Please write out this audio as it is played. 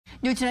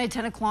New tonight,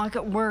 10 o'clock,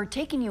 we're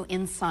taking you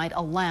inside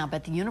a lab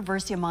at the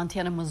University of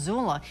Montana,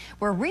 Missoula,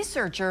 where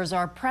researchers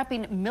are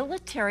prepping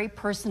military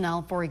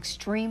personnel for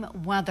extreme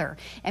weather.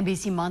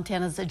 NBC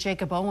Montana's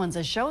Jacob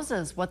Owens shows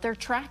us what they're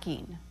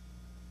tracking.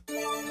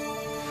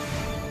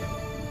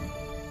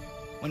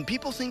 When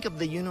people think of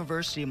the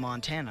University of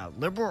Montana,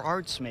 liberal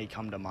arts may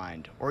come to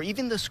mind, or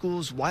even the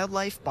school's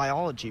wildlife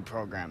biology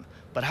program.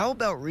 But how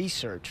about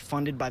research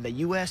funded by the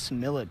U.S.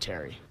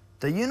 military?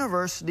 The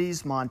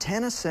university's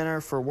Montana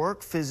Center for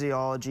Work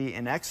Physiology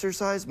and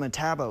Exercise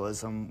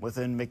Metabolism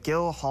within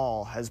McGill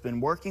Hall has been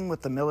working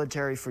with the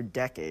military for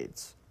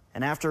decades.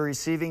 And after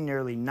receiving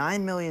nearly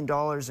 $9 million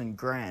in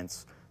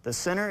grants, the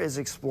center is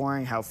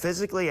exploring how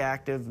physically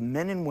active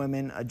men and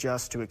women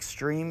adjust to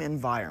extreme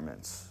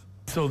environments.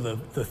 So the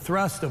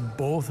thrust of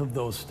both of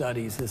those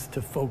studies is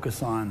to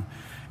focus on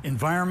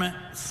environment,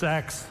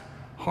 sex,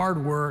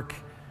 hard work,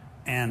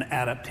 and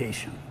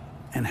adaptation,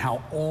 and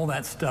how all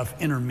that stuff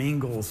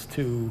intermingles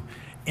to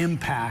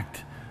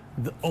impact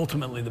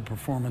ultimately the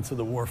performance of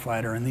the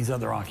warfighter and these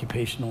other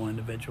occupational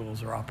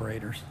individuals or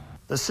operators.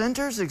 The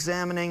center's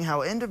examining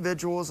how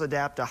individuals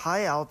adapt to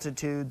high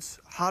altitudes,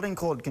 hot and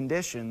cold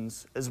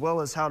conditions, as well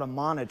as how to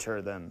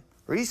monitor them.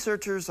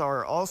 Researchers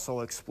are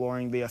also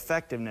exploring the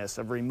effectiveness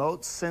of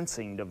remote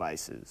sensing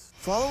devices.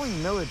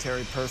 Following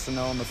military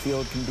personnel in the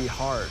field can be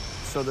hard,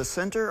 so the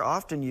center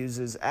often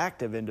uses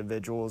active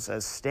individuals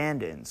as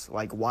stand-ins,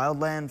 like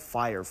wildland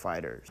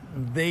firefighters.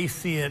 They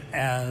see it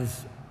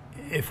as,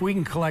 if we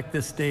can collect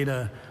this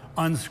data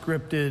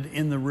unscripted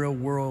in the real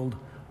world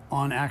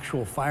on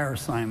actual fire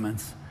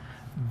assignments,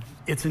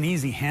 it's an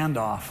easy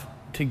handoff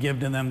to give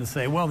to them to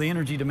say, well, the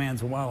energy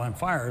demands of wildland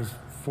fire is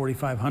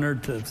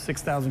 4,500 to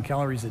 6,000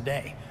 calories a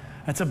day.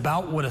 That's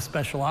about what a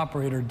special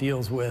operator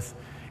deals with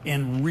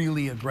in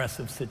really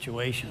aggressive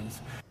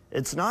situations.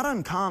 It's not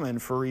uncommon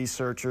for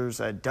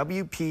researchers at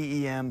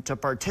WPEM to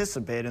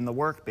participate in the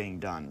work being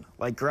done,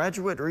 like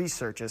graduate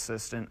research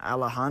assistant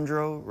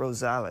Alejandro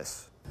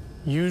Rosales.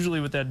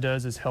 Usually what that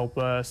does is help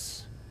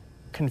us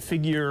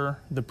configure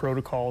the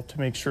protocol to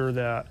make sure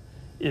that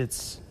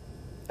it's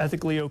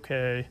ethically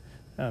okay,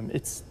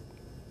 it's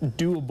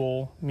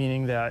doable,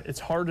 meaning that it's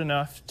hard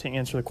enough to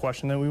answer the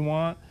question that we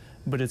want,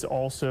 but it's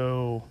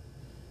also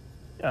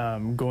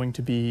going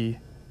to be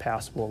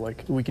passable.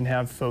 Like, we can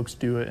have folks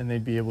do it and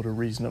they'd be able to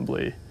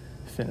reasonably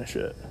finish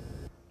it.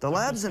 The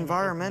lab's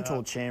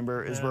environmental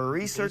chamber is where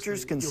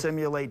researchers can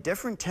simulate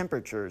different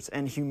temperatures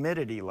and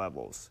humidity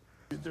levels.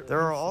 There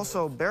are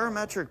also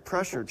barometric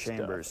pressure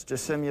chambers to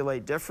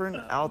simulate different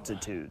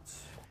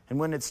altitudes. And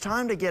when it's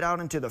time to get out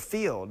into the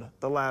field,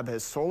 the lab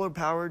has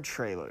solar-powered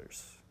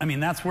trailers. I mean,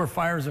 that's where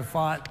fires are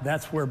fought,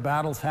 that's where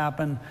battles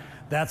happen,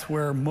 that's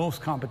where most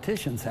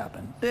competitions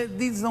happen.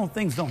 These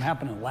things don't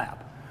happen in a lab.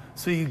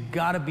 So you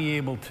gotta be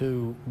able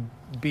to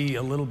be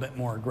a little bit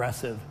more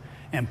aggressive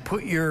and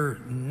put your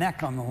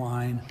neck on the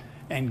line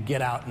and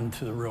get out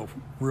into the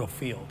real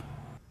field.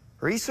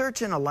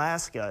 Research in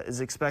Alaska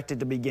is expected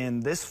to begin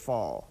this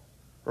fall.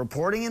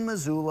 Reporting in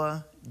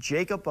Missoula,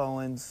 Jacob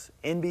Owens,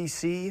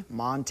 NBC,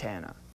 Montana.